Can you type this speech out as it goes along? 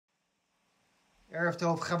Erev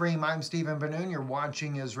Tov Chavrim, I'm Stephen Ben-Nun. You're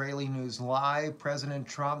watching Israeli News Live. President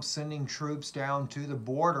Trump sending troops down to the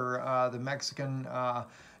border, the Mexican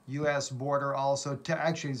U.S. border, also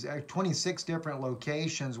actually 26 different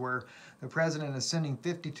locations where the president is sending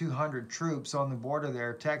 5,200 troops on the border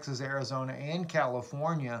there, Texas, Arizona, and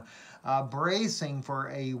California, bracing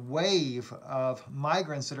for a wave of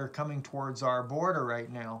migrants that are coming towards our border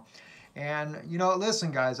right now. And, you know,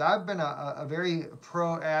 listen, guys, I've been a very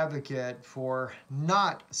pro advocate for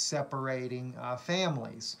not separating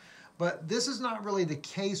families. But this is not really the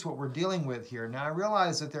case what we're dealing with here. Now, I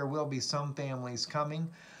realize that there will be some families coming,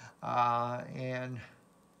 but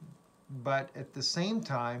at the same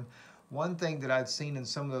time, one thing that I've seen in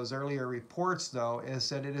some of those earlier reports, though, is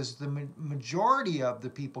that it is the majority of the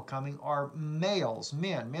people coming are males,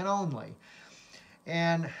 men only.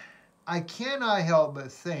 And I cannot help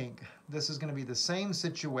but think this is going to be the same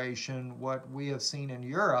situation what we have seen in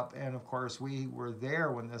Europe, and of course we were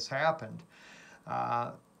there when this happened.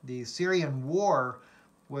 The Syrian war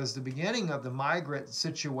was the beginning of the migrant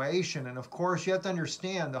situation, and of course you have to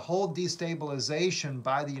understand the whole destabilization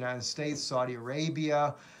by the United States, Saudi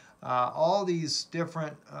Arabia, all these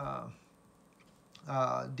different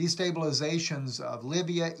destabilizations of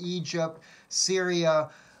Libya, Egypt, Syria,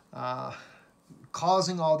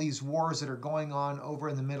 causing all these wars that are going on over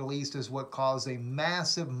in the Middle East is what caused a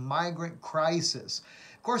massive migrant crisis.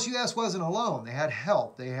 Of course, the U.S. wasn't alone. They had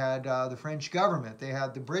help. They had the French government. They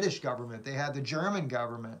had the British government. They had the German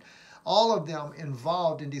government. All of them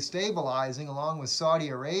involved in destabilizing, along with Saudi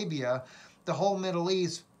Arabia, the whole Middle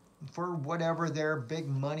East for whatever their big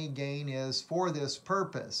money gain is for this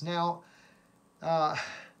purpose. Now,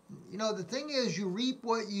 you know, the thing is you reap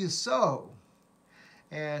what you sow.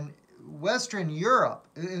 And Western Europe,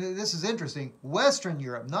 this is interesting, Western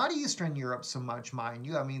Europe, not Eastern Europe so much, mind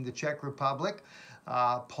you. I mean, the Czech Republic,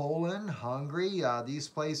 Poland, Hungary, these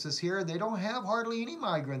places here, they don't have hardly any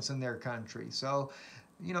migrants in their country. So,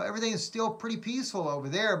 you know, everything is still pretty peaceful over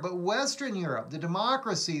there. But Western Europe, the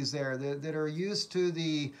democracies there that are used to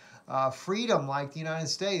the freedom like the United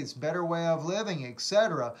States, better way of living,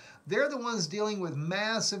 etc. They're the ones dealing with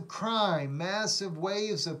massive crime, massive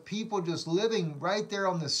waves of people just living right there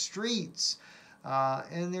on the streets.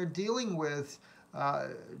 And they're dealing with a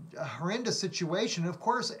horrendous situation. Of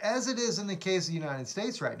course, as it is in the case of the United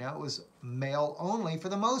States right now, it was male only for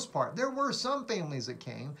the most part. There were some families that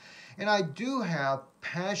came, and I do have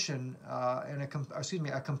passion and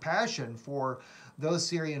a compassion for those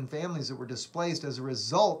Syrian families that were displaced as a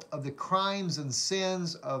result of the crimes and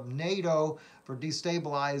sins of NATO for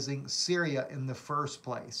destabilizing Syria in the first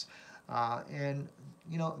place. And,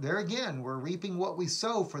 you know, there again, we're reaping what we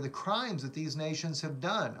sow for the crimes that these nations have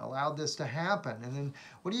done, allowed this to happen. And then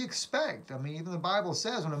what do you expect? I mean, even the Bible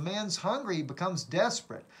says when a man's hungry, he becomes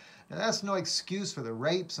desperate. Now, that's no excuse for the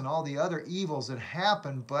rapes and all the other evils that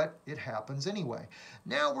happen, but it happens anyway.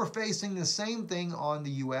 Now we're facing the same thing on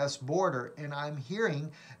the U.S. border, and I'm hearing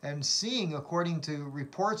and seeing, according to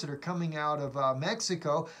reports that are coming out of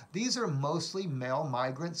Mexico, these are mostly male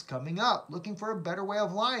migrants coming up, looking for a better way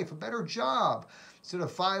of life, a better job. Instead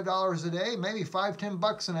of $5 a day, maybe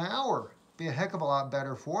 $5-10 an hour. Be a heck of a lot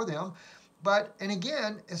better for them. But, and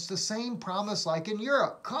again, it's the same promise like in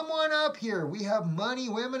Europe. Come on up here. We have money,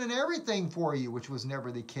 women, and everything for you, which was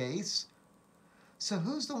never the case. So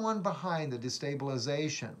who's the one behind the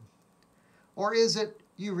destabilization? Or is it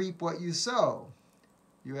you reap what you sow?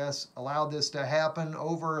 U.S. allowed this to happen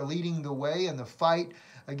over leading the way in the fight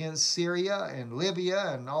against Syria and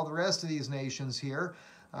Libya and all the rest of these nations here.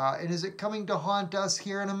 And is it coming to haunt us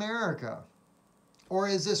here in America? Or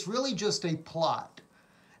is this really just a plot?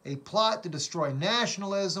 A plot to destroy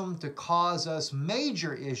nationalism, to cause us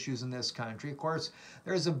major issues in this country. Of course,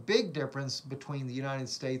 there's a big difference between the United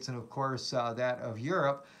States and, of course, that of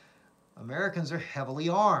Europe. Americans are heavily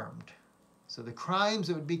armed. So the crimes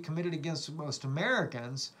that would be committed against most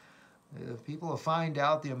Americans, if people find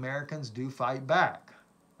out the Americans do fight back.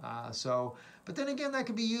 But then again, that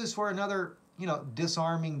could be used for another, you know,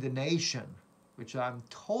 disarming the nation, which I'm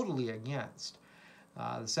totally against.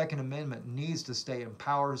 The Second Amendment needs to stay in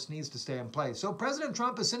power, needs to stay in place. So President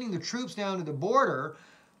Trump is sending the troops down to the border.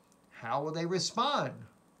 How will they respond?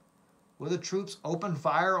 Will the troops open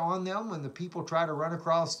fire on them when the people try to run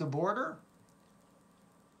across the border?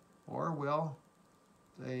 Or will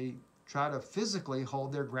they try to physically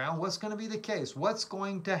hold their ground? What's going to be the case? What's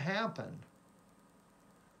going to happen?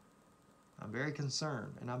 I'm very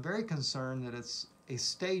concerned. And I'm very concerned that it's a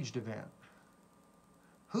staged event.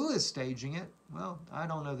 Who is staging it? Well, I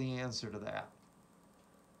don't know the answer to that.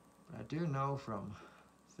 But I do know from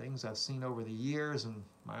things I've seen over the years and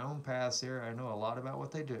my own past there, I know a lot about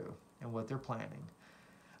what they do and what they're planning.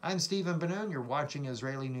 I'm Stephen Ben-Nun. You're watching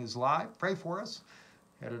Israeli News Live. Pray for us.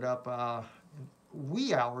 Headed up in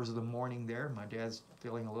wee hours of the morning there. My dad's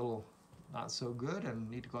feeling a little not so good and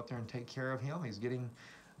need to go up there and take care of him. He's getting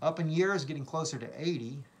up in years, getting closer to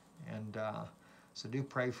 80. And so do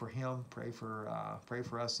pray for him. Pray for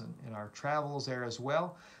us in our travels there as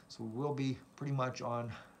well. So we'll be pretty much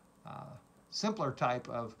on simpler type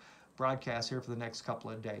of broadcast here for the next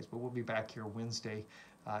couple of days. But we'll be back here Wednesday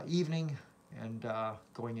evening and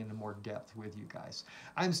going into more depth with you guys.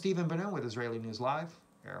 I'm Stephen Ben-Nun with Israeli News Live.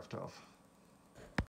 Erev Tov.